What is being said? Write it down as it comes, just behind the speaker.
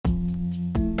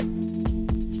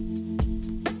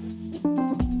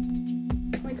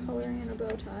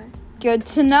Good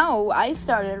to know. I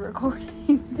started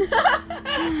recording.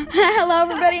 Hello,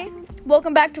 everybody.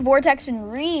 Welcome back to Vortex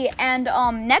and Re. And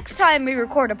next time we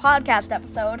record a podcast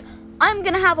episode, I'm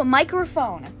gonna have a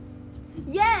microphone.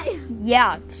 Yay!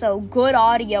 Yeah, so good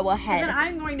audio ahead. And then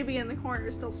I'm going to be in the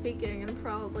corner still speaking and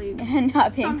probably and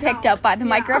not being somehow picked up by the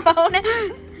microphone.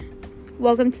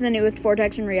 Welcome to the newest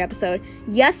Vortex and Re episode.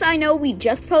 Yes, I know we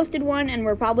just posted one, and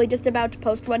we're probably just about to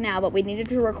post one now, but we needed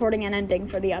to recording an ending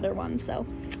for the other one, so.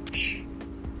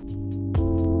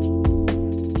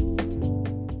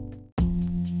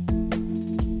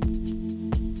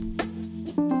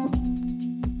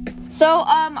 So,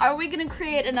 are we gonna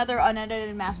create another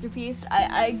unedited masterpiece?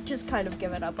 I just kind of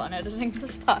given up on editing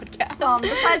this podcast.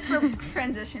 Besides for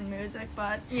transition music,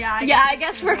 but yeah. I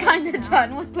guess we're kind of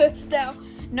done with this now.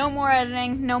 No more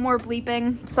editing, no more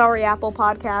bleeping. Sorry, Apple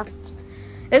Podcasts.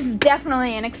 This is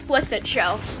definitely an explicit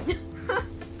show.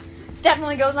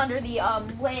 Definitely goes under the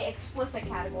way explicit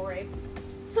category.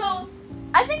 So,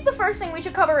 I think the first thing we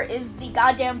should cover is the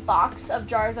goddamn box of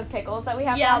jars of pickles that we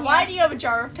have. Yeah, why do you have a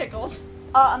jar of pickles?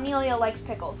 Amelia likes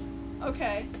pickles.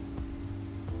 Okay.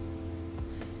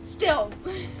 Still.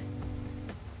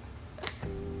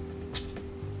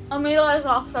 Amelia is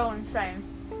also insane.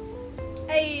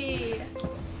 Hey.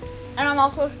 And I'm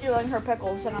also stealing her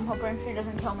pickles, and I'm hoping she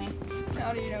doesn't kill me.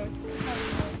 How do you know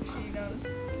she knows?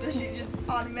 Does she just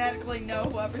automatically know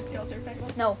whoever steals her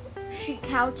pickles? No. She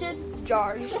counted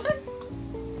jars. What?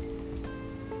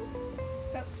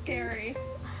 That's scary.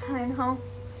 I know.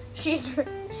 She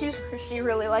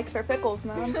really likes her pickles,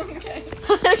 man. Okay.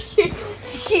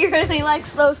 she really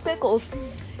likes those pickles.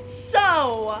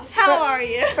 So, how are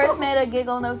you? First made a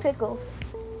giggle, no tickle.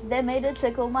 Then made a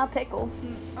tickle, my pickle.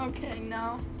 Okay,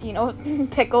 no. Do you know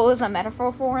what pickle is a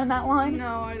metaphor for in that line?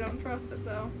 No, I don't trust it,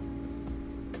 though.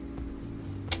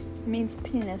 It means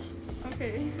penis.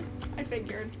 Okay, I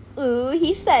figured. Ooh,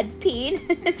 he said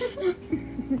penis.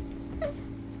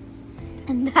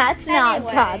 And that's not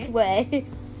God's way.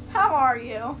 How are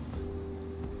you?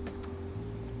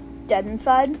 Dead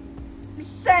inside?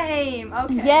 Same,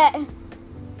 okay. Yeah.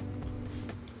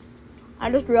 I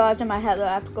just realized in my head that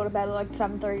I have to go to bed at like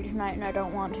 7:30 tonight, and I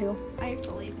don't want to. I have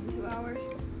to leave in 2 hours.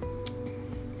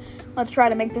 Let's try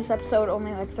to make this episode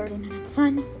only like 30 minutes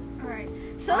then. Alright,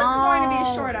 so this is going to be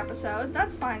a short episode.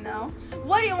 That's fine, though.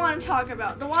 What do you want to talk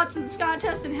about? The Watson-Scott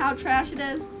test and how trash it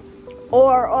is?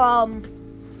 Or,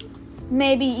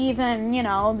 maybe even,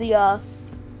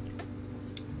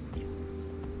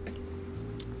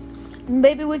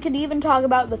 maybe we could even talk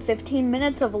about the 15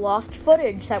 minutes of lost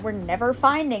footage that we're never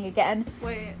finding again.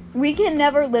 Wait. We can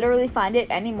never literally find it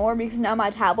anymore because now my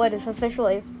tablet is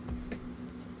officially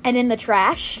in the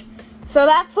trash. So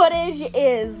that footage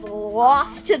is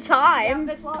lost to time.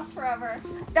 Yeah, it's lost forever.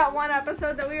 That one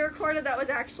episode that we recorded that was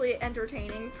actually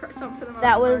entertaining for the most part.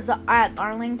 That was at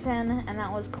Arlington, and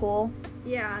that was cool.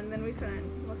 Yeah, and then we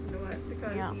couldn't listen to it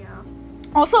because, yeah.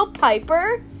 Also,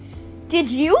 Piper, did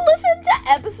you listen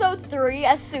to episode 3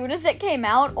 as soon as it came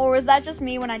out, or was that just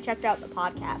me when I checked out the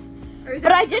podcast?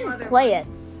 But I didn't play it.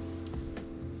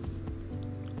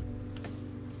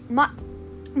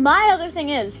 My other thing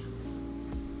is,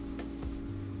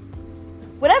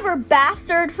 whatever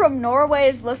bastard from Norway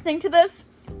is listening to this,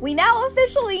 we now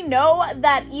officially know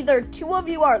that either 2 of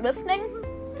you are listening,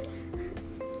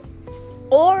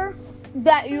 or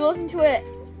that you listen to it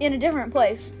in a different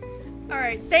place.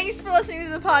 Alright, thanks for listening to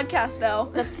the podcast,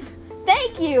 though.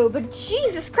 Thank you, but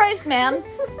Jesus Christ, man.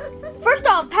 First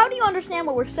off, how do you understand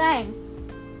what we're saying?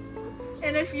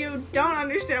 And if you don't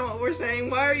understand what we're saying,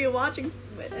 why are you watching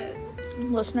with it?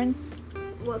 Listening,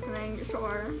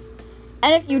 sure.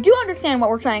 And if you do understand what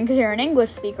we're saying because you're an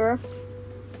English speaker,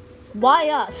 why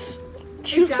us?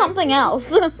 Choose something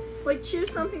else. Like,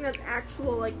 choose something that's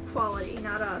actual, like, quality,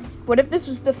 not us. What if this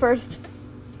was the first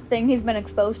thing he's been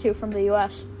exposed to from the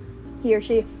U.S.? He or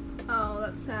she. Oh,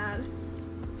 that's sad.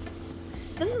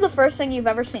 This is the first thing you've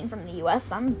ever seen from the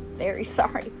U.S. I'm very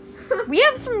sorry. We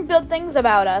have some good things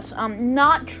about us.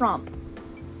 Not Trump.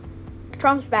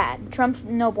 Trump's bad. Trump's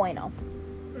no bueno.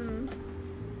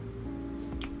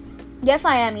 Yes,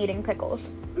 I am eating pickles.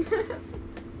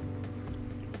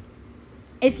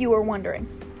 If you were wondering.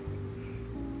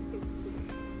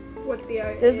 What the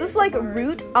There's this, like,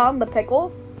 root on the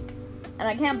pickle, and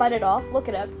I can't bite it off. Look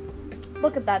at it.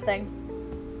 Look at that thing.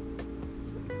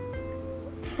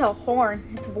 It's a horn.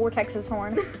 It's Vortex's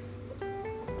horn.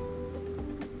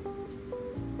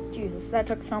 Jesus, that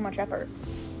took so much effort.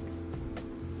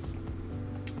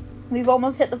 We've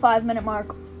almost hit the 5-minute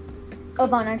mark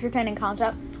of unentertaining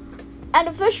content. And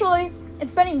officially,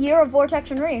 It's been a year of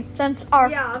Vortex and Re since our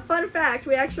Yeah, fun fact,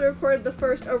 we actually recorded the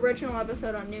first original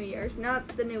episode on New Year's. Not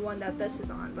the new one that this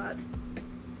is on, but...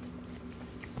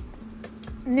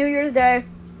 New Year's Day,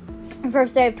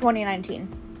 first day of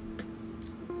 2019.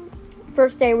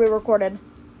 First day we recorded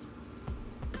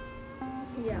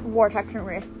Yeah. Vortex and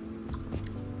Re.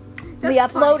 That's We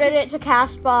uploaded funny. it to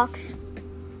Castbox,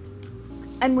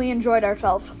 and we enjoyed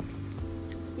ourselves.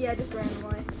 Yeah, just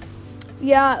randomly.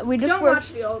 Yeah, we just Don't were.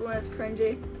 watch the old one, it's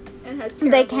cringy. And has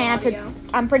terrible They can't. audio. It's.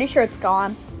 I'm pretty sure it's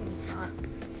gone. It's not.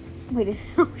 Wait,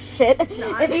 oh shit.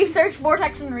 not. If you search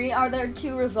Vortex and Re, are there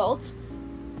 2 results?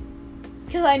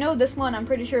 Because I know this one, I'm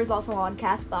pretty sure, is also on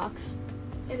Castbox.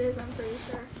 It is, I'm pretty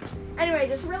sure. Anyways,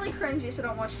 it's really cringy, so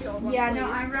don't watch the old one, Yeah, please.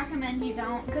 no, I recommend you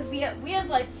don't. Because we had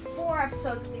like 4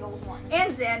 episodes of the old one.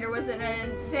 And Xander was in it,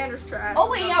 and Xander's trash. Oh,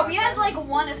 wait, Don't yeah, watch we had it. like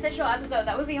 1 official episode.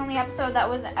 That was the only episode that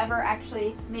was ever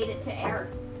actually made it to air.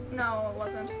 No, it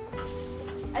wasn't.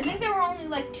 I think there were only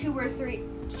like 2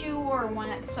 or 1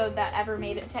 episode that ever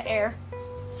made it to air.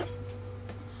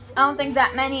 I don't think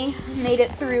that many made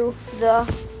it through the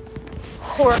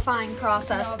horrifying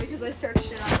process. No, because I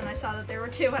searched it up and I saw that there were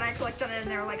 2, and I clicked on it, and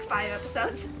there were like 5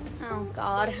 episodes. Oh,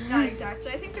 God. Not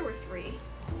exactly. I think there were 3.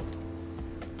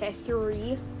 Okay,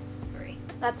 3. 3.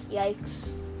 That's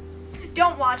yikes.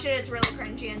 Don't watch it. It's really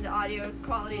cringy, and the audio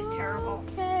quality is terrible.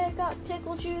 Okay, I got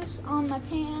pickle juice on my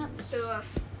pants. Ugh.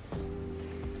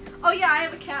 Oh yeah, I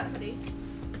have a cat hoodie.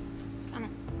 I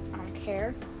don't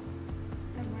care.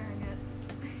 I'm wearing it.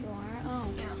 You are? Oh.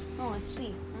 Yeah. Oh, I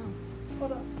see. Oh.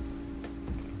 Hold up.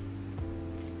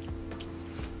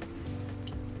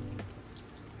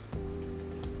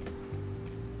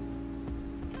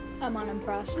 I'm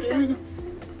unimpressed.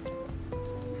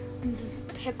 This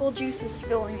pickle juice is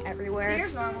spilling everywhere.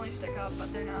 Ears normally stick up,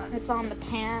 but they're not. It's on the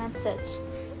pants. It's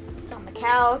on the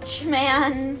couch,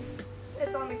 man.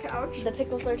 It's on the couch. The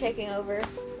pickles are taking over.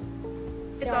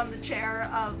 It's Yeah. on the chair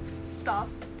of stuff.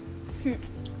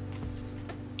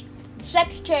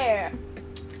 Sex chair.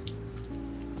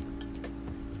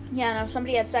 Yeah, no,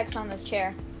 somebody had sex on this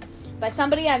chair. By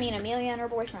somebody, I mean Amelia and her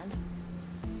boyfriend.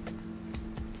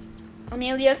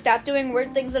 Amelia, stop doing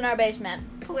weird things in our basement.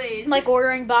 Please. Like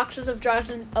ordering boxes of jars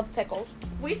of pickles.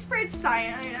 We sprayed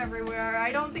cyanide everywhere.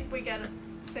 I don't think we gotta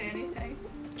say anything.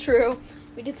 True.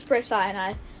 We did spray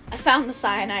cyanide. I found the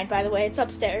cyanide, by the way. It's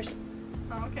upstairs.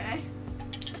 Okay.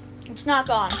 It's not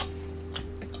gone.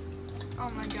 Oh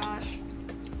my gosh.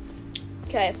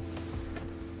 Okay.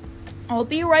 I'll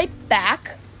be right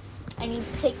back. I need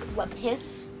to take a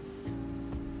piss.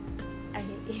 I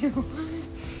hate you.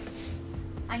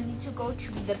 I need to go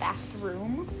to the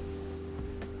bathroom.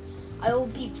 I will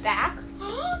be back.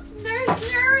 There's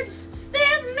nerds! They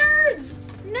have nerds!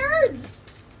 Nerds!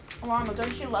 Alana,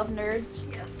 don't you love nerds?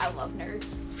 Yes. I love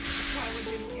nerds.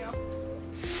 Why wouldn't you?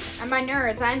 And by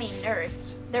nerds, I mean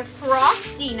nerds. They're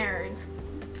frosty nerds.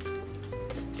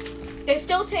 They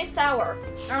still taste sour.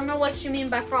 I don't know what you mean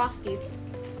by frosty.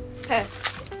 Okay.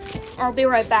 I'll be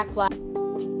right back, lad.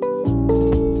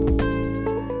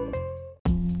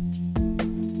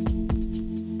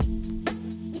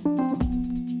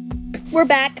 We're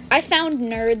back. I found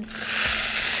nerds.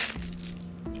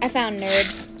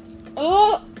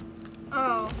 Oh!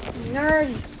 Oh.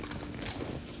 Nerd.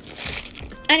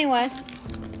 Anyway,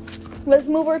 let's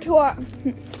move over to our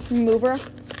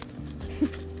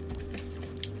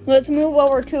Let's move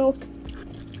over to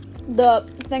the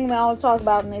thing we always talk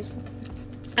about in these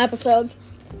episodes.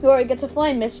 We already get to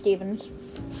flame Miss Stevens.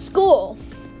 School.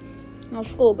 How's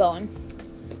school going?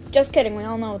 Just kidding. We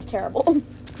all know it's terrible.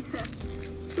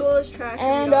 School is trash.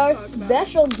 And we our don't talk about it.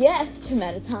 special guest,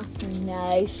 Metatron.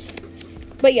 Nice.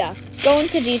 But yeah, go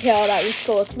into detail about your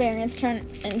school experience to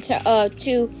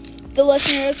the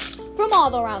listeners from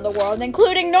all around the world,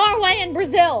 including Norway and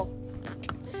Brazil.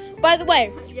 By the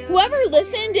way, Yeah. whoever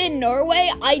listened in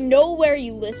Norway, I know where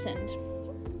you listened.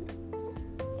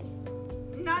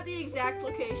 Not the exact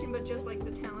location, but just like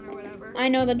the town or whatever. I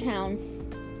know the town.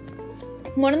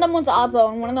 One of them was Oslo,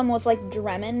 and one of them was like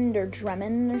Dremmond or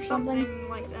Dremen or something. Something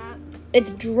like that. It's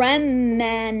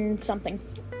Dremen something.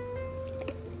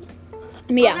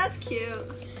 Oh, Yeah. that's cute.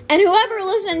 And whoever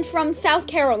listened from South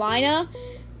Carolina,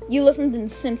 you listened in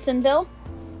Simpsonville.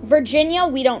 Virginia,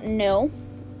 we don't know.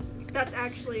 That's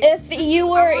actually. If you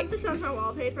I were, want this as my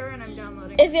wallpaper, and I'm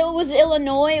downloading. if it was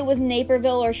Illinois, it was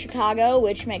Naperville or Chicago,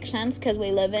 which makes sense because we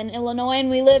live in Illinois and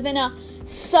we live in a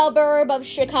suburb of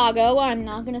Chicago. I'm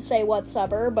not gonna say what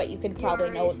suburb, but you could probably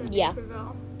You know. already said Yeah,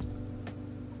 Naperville.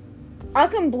 I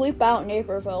can bleep out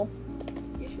Naperville.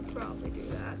 You should probably do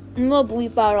that. And we'll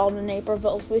bleep out all the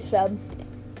Napervilles we said.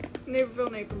 Naperville,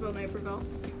 Naperville, Naperville.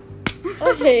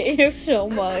 I hate you so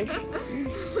much.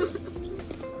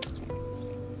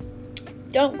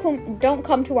 Don't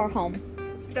come to our home,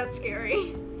 That's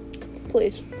scary.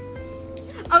 please.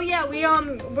 Oh yeah, we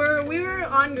were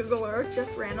on Google Earth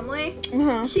just randomly.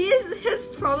 Uh-huh. His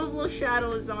probable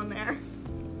shadow is on there.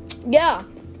 Yeah.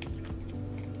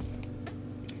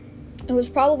 It was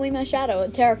probably my shadow.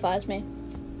 It terrifies me.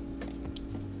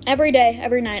 Every day,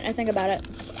 every night, I think about it.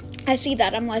 I see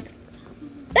that. I'm like,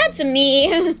 that's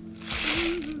me.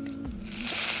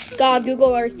 God,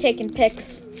 Google Earth taking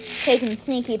pics. Taking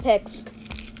sneaky pics.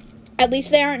 At least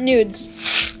they aren't nudes.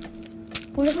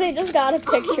 What if they just got a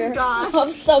picture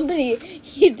of somebody?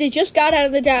 They just got out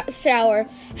of the shower,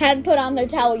 hadn't put on their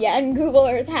towel yet, and Google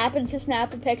Earth happened to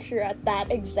snap a picture at that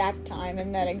exact time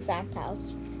in that exact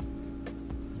house.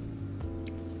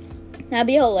 That'd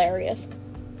be hilarious.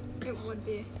 It would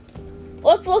be.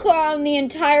 Let's look around the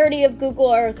entirety of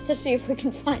Google Earth to see if we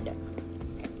can find it.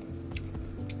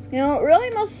 You know, it really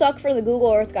must suck for the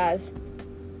Google Earth guys.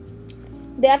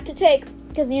 They have to take,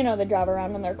 because you know they drive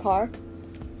around in their car.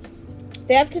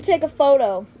 They have to take a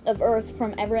photo of Earth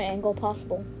from every angle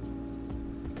possible.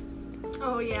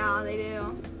 Oh yeah, they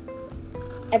do.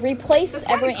 Every place, That's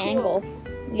kinda every cool. angle.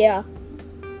 Yeah.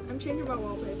 I'm changing my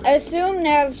wallpaper. I assume they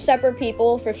have separate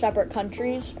people for separate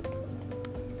countries.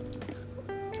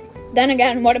 Then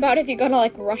again, what about if you go to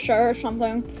like Russia or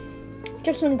something?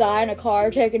 Just some guy in a car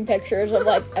taking pictures of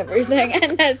like everything,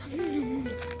 and then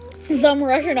some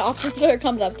Russian officer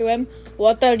comes up to him.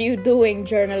 What are you doing,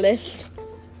 journalist?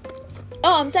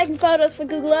 Oh, I'm taking photos for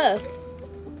Google Earth.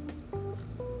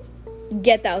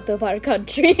 Get out of our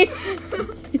country.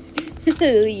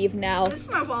 Leave now. This is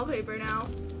my wallpaper now.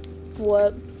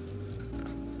 What?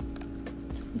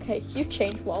 Okay, you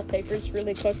change wallpapers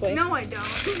really quickly. No, I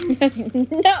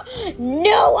don't.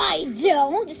 no, I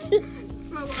don't. It's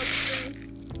my lock screen.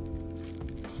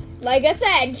 Like I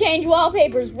said, change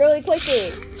wallpapers really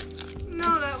quickly.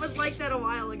 No, that was like that a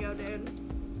while ago, dude.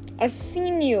 I've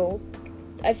seen you.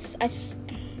 Okay.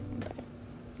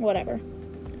 Whatever.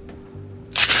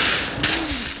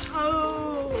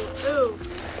 Oh, ooh.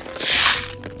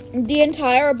 The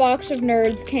entire box of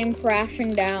nerds came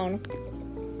crashing down.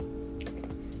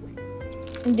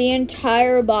 The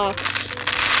entire box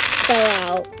fell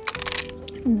out.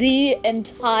 The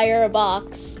entire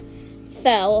box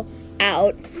fell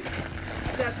out.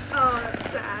 That's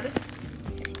sad.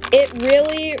 It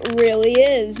really, really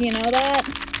is. You know that?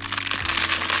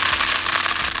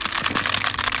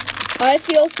 I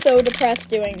feel so depressed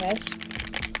doing this.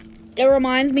 It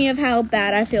reminds me of how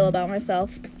bad I feel about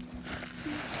myself.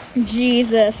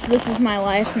 Jesus, this is my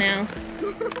life now.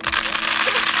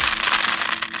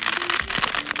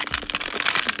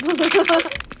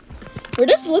 We're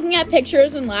just looking at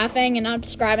pictures and laughing and not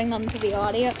describing them to the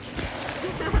audience.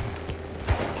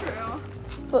 True.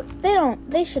 But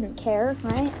they shouldn't care,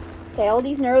 right? Okay, all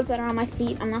these nerds that are on my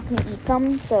feet, I'm not gonna eat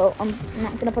them, so I'm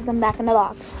not gonna put them back in the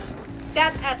box.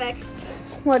 That's epic.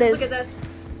 What is? Look at this.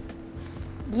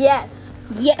 Yes.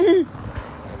 Yeah.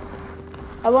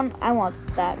 I want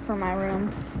that for my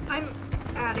room. I'm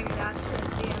adding that to the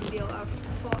DMDLF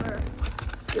folder.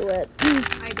 Do it.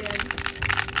 I did.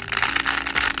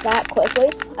 That quickly.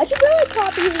 I should really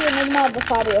copy the Enigma of the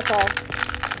Fabio Fall.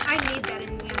 I need that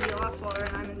in the DMDLF folder,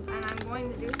 and I'm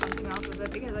going to do something else with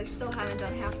it because I still haven't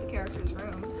done half the characters'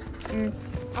 rooms.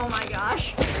 Oh my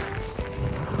gosh.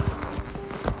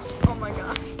 Oh my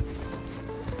gosh.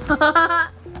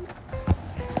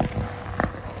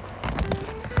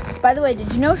 By the way,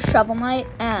 did you know Shovel Knight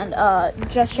and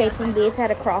Just Chasing Beats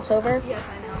had a crossover? Yes,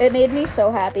 I know. It made me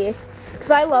so happy.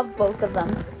 Because I love both of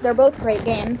them. They're both great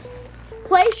games.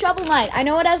 Play Shovel Knight. I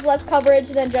know it has less coverage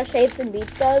than Just Chasing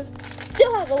Beats does.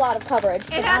 Still has a lot of coverage.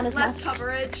 It has less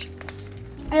coverage.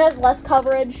 It has less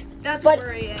coverage. That's but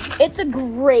worrying. It's a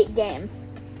great game.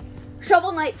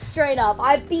 Shovel Knight, straight up.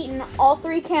 I've beaten all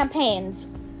 3 campaigns.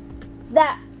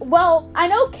 I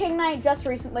know King Knight just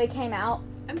recently came out,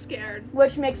 I'm scared.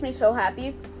 which makes me so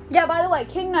happy. Yeah, by the way,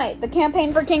 King Knight, the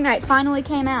campaign for King Knight finally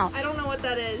came out I don't know what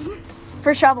that is.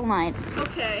 for Shovel Knight.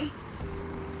 Okay.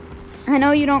 I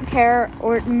know you don't care,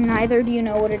 or neither do you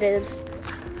know what it is,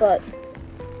 but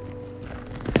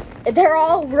they're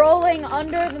all rolling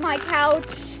under my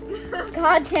couch.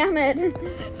 God damn it.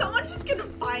 Someone's just gonna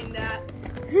find that.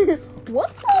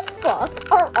 What the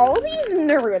fuck are all these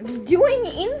nerds doing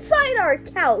inside our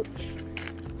couch?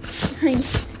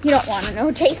 You don't want to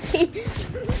know, JC.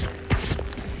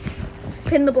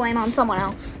 Pin the blame on someone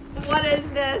else. What is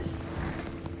this?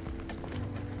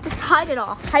 Just hide it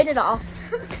off. Hide it off.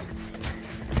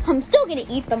 I'm still gonna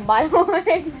eat them, by the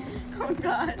way. Oh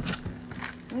god.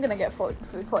 I'm gonna get food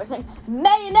poisoning.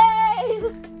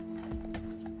 Mayonnaise!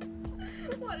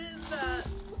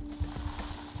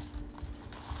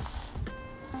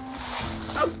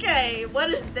 Okay, what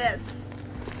is this?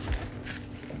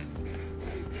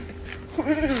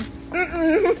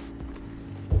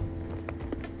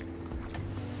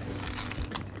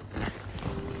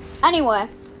 Anyway,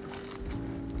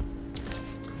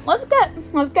 let's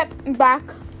get back.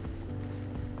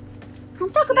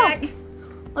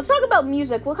 Let's talk about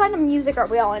music. What kind of music are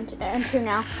we all into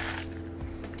now?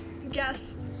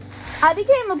 Guess. I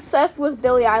became obsessed with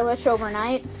Billie Eilish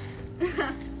overnight.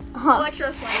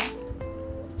 Electro Swing.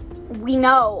 We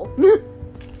know.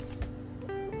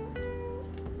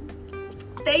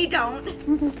 They don't.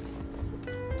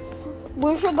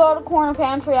 We should go to Corner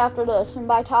Pantry after this and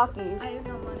buy Takis. I have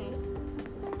no money.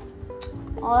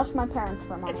 I'll ask my parents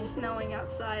for money. It's snowing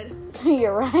outside.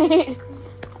 You're right.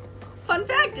 Fun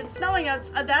fact, it's snowing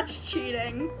outside. That's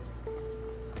cheating.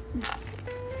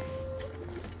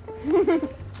 I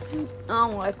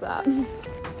don't like that.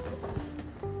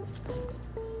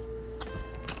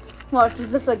 Watch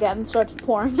this again starts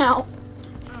pouring out.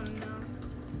 Oh no.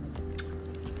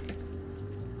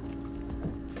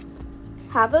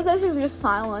 Half of this is just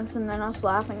silence and then us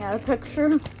laughing at a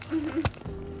picture.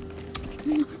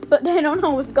 But they don't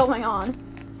know what's going on.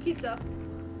 Pizza.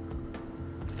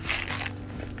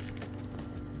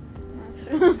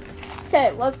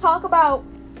 Okay, let's talk about...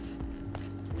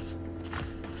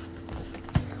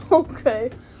 Okay,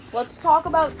 let's talk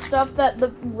about stuff that the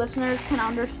listeners can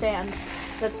understand.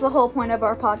 That's the whole point of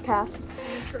our podcast.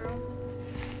 True.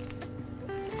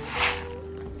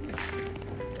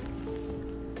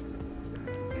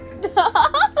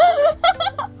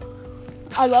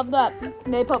 I love that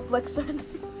they put flicks in.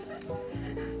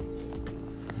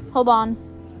 Hold on.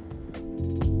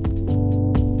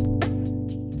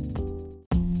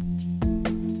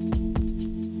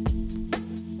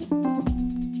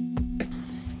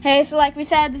 Hey, so like we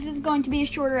said, this is going to be a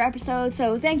shorter episode,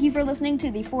 so thank you for listening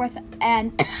to the fourth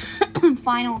and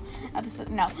final episode.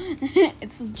 No,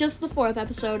 it's just the fourth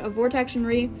episode of Vortex and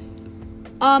Re.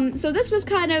 So this was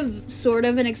kind of sort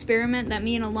of an experiment that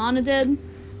me and Alana did.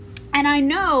 And I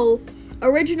know,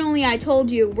 originally I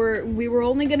told you we were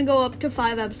only going to go up to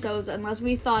 5 episodes unless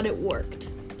we thought it worked.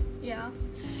 Yeah.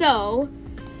 So,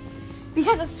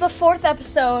 because it's the 4th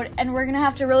episode and we're going to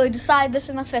have to really decide this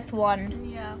in the 5th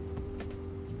one. Yeah.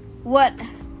 What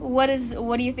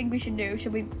do you think we should do?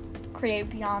 Should we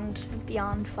create beyond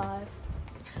 5?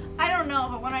 I don't know,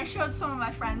 but when I showed some of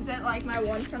my friends it, like my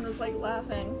one friend was like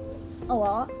laughing A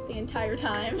lot. the entire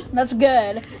time. That's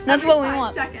good. That's Every what we 5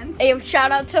 want. seconds. Hey,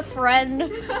 shout out to friend.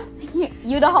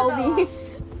 You the homie.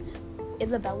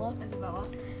 Isabella.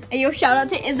 Hey, yo, shout out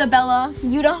to Isabella.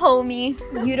 You the homie.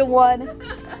 You the one.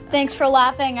 Thanks for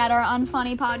laughing at our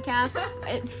unfunny podcast.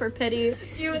 For pity.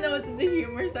 Even though it's in the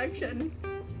humor section.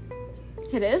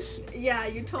 It is? Yeah,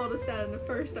 you told us that in the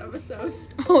first episode.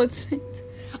 Oh, it said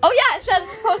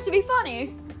it's supposed to be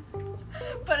funny.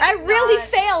 But I it's really not.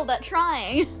 failed at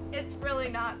trying. It's really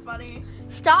not funny.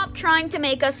 Stop trying to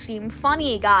make us seem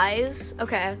funny, guys.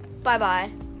 Okay,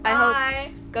 bye-bye. I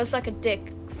hope. Go suck a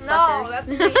dick. No, fuckers. that's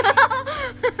mean.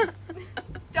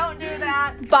 Don't do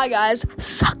that. Bye, guys.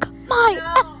 Suck my.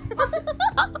 No.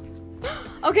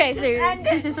 Okay, Just so end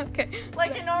it. Okay.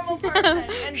 Like a normal person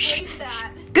and bleep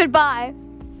that. Goodbye.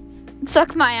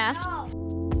 Suck my ass. No.